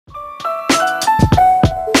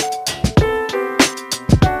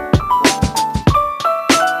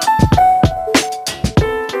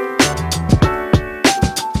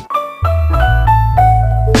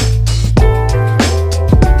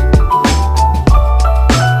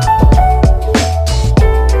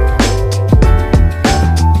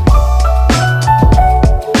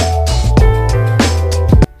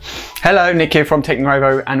Hello, Nick here from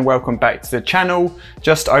TechNuovo and welcome back to the channel.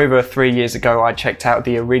 Just over 3 years ago, I checked out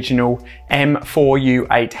the original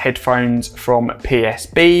M4U headphones from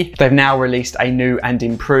PSB. They've now released a new and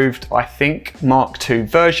improved, I think, Mark II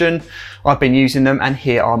version. I've been using them and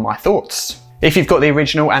here are my thoughts. If you've got the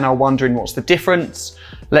original and are wondering what's the difference,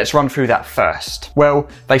 let's run through that first. Well,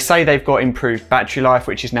 they say they've got improved battery life,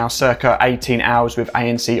 which is now circa 18 hours with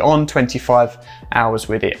ANC on, 25 hours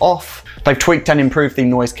with it off. They've tweaked and improved the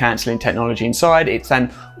noise cancelling technology inside. It's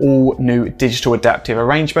an all new digital adaptive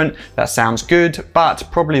arrangement. That sounds good, but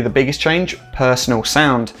probably the biggest change, personal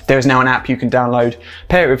sound. There is now an app you can download,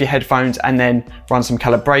 pair it with your headphones and then run some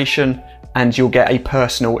calibration and you'll get a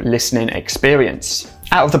personal listening experience.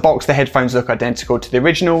 Out of the box, the headphones look identical to the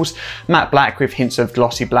originals, matte black with hints of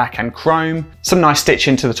glossy black and chrome. Some nice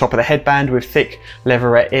stitching to the top of the headband with thick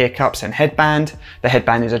leatherette ear cups and headband. The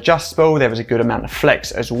headband is adjustable, there is a good amount of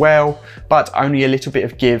flex as well, but only a little bit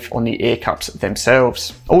of give on the ear cups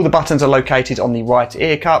themselves. All the buttons are located on the right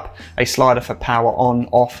ear cup, a slider for power on,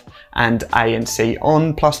 off, and ANC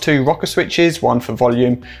on, plus 2 rocker switches, one for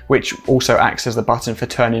volume, which also acts as the button for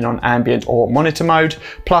turning on ambient or monitor mode,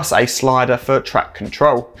 plus a slider for track control.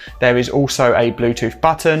 There is also a Bluetooth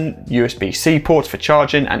button, USB-C ports for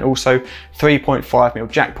charging, and also 3.5mm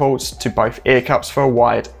jack ports to both ear cups for a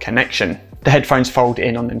wired connection. The headphones fold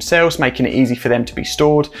in on themselves, making it easy for them to be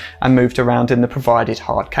stored and moved around in the provided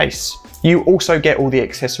hard case. You also get all the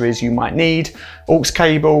accessories you might need: aux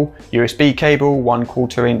cable, USB cable,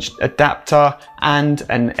 1/4 inch adapter, and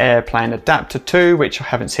an airplane adapter too, which I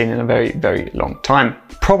haven't seen in a very long time.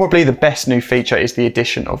 Probably the best new feature is the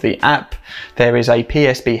addition of the app. There is a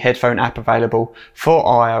PSB headphone app available for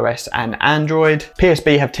iOS and Android.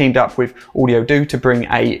 PSB have teamed up with AudioDo to bring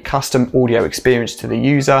a custom audio experience to the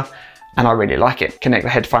user, and I really like it. Connect the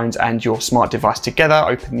headphones and your smart device together,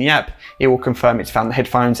 open the app, it will confirm it's found the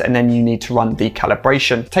headphones, and then you need to run the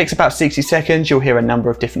calibration. It takes about 60 seconds, you'll hear a number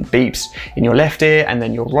of different beeps in your left ear and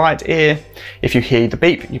then your right ear. If you hear the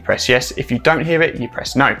beep, you press yes. If you don't hear it, you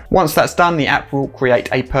press no. Once that's done, the app will create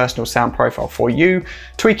a personal sound profile for you,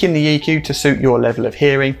 tweaking the EQ to suit your level of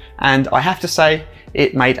hearing, and I have to say,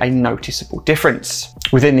 it made a noticeable difference.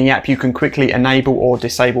 Within the app, you can quickly enable or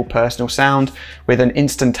disable personal sound with an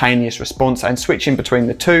instantaneous response, and switching between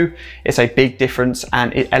the two is a big difference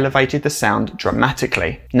and it elevated the sound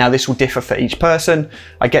dramatically. Now this will differ for each person.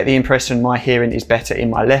 I get the impression my hearing is better in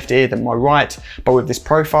my left ear than my right, but with this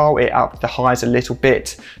profile, it upped the highs a little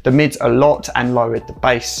bit, the mids a lot, and lowered the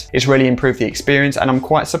bass. It's really improved the experience and I'm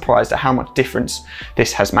quite surprised at how much difference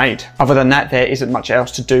this has made. Other than that, there isn't much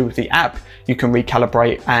else to do with the app. You can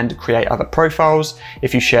recalibrate and create other profiles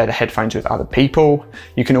if you share the headphones with other people.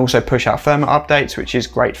 You can also push out firmware updates, which is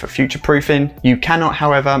great for future proofing. You cannot,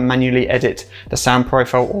 however, manually edit the sound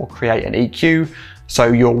profile or create an EQ.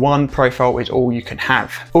 So your one profile is all you can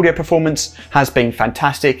have. Audio performance has been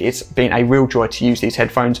fantastic. It's been a real joy to use these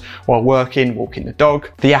headphones while working, walking the dog.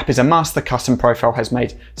 The app is a must. The custom profile has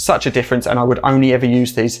made such a difference and I would only ever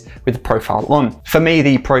use these with the profile on. For me,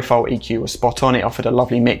 the profile EQ was spot on. It offered a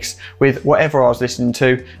lovely mix with whatever I was listening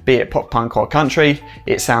to, be it pop punk or country.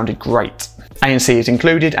 It sounded great. ANC is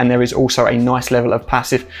included and there is also a nice level of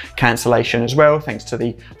passive cancellation as well, thanks to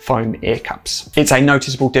the foam ear cups. It's a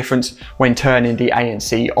noticeable difference when turning the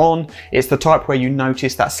ANC on. It's the type where you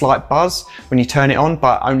notice that slight buzz when you turn it on,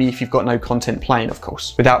 but only if you've got no content playing, of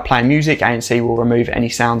course. Without playing music, ANC will remove any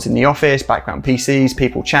sounds in the office, background PCs,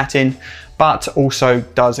 people chatting, but also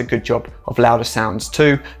does a good job of louder sounds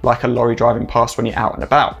too, like a lorry driving past when you're out and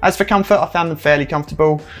about. As for comfort, I found them fairly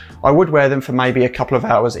comfortable. I would wear them for maybe a couple of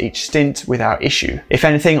hours each stint without issue. If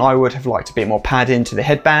anything, I would have liked a bit more padding to the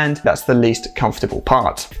headband. That's the least comfortable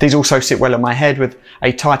part. These also sit well on my head with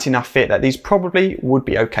a tight enough fit that these probably would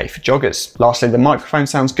be okay for joggers. Lastly, the microphone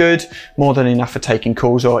sounds good, more than enough for taking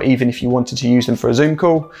calls or even if you wanted to use them for a Zoom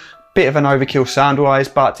call. Bit of an overkill sound-wise,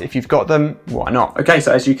 but if you've got them, why not? Okay,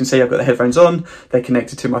 so as you can see, I've got the headphones on, they're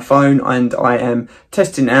connected to my phone, and I am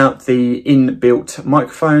testing out the inbuilt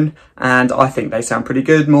microphone, and I think they sound pretty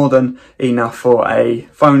good, more than enough for a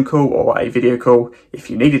phone call or a video call if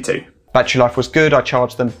you needed to. Battery life was good. I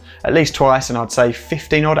charged them at least twice and I'd say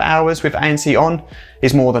 15 odd hours with ANC on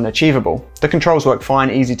is more than achievable. The controls work fine,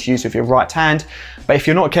 easy to use with your right hand, but if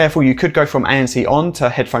you're not careful, you could go from ANC on to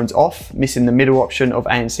headphones off, missing the middle option of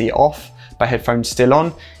ANC off, but headphones still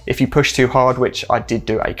on if you push too hard, which I did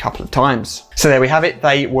do a couple of times. So there we have it.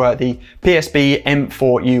 They were the PSB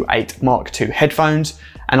M4U Mark II headphones,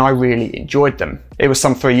 and I really enjoyed them. It was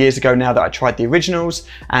some 3 years ago now that I tried the originals,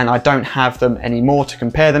 and I don't have them anymore to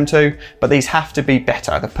compare them to, but these have to be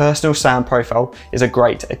better. The personal sound profile is a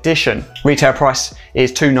great addition. Retail price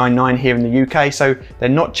is $299 here in the UK, so they're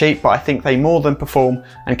not cheap, but I think they more than perform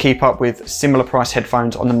and keep up with similar price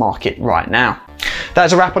headphones on the market right now.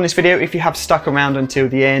 That's a wrap on this video. If you have stuck around until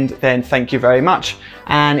the end, then thank you very much.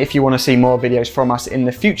 And if you want to see more videos from us in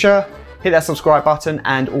the future, hit that subscribe button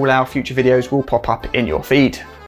and all our future videos will pop up in your feed.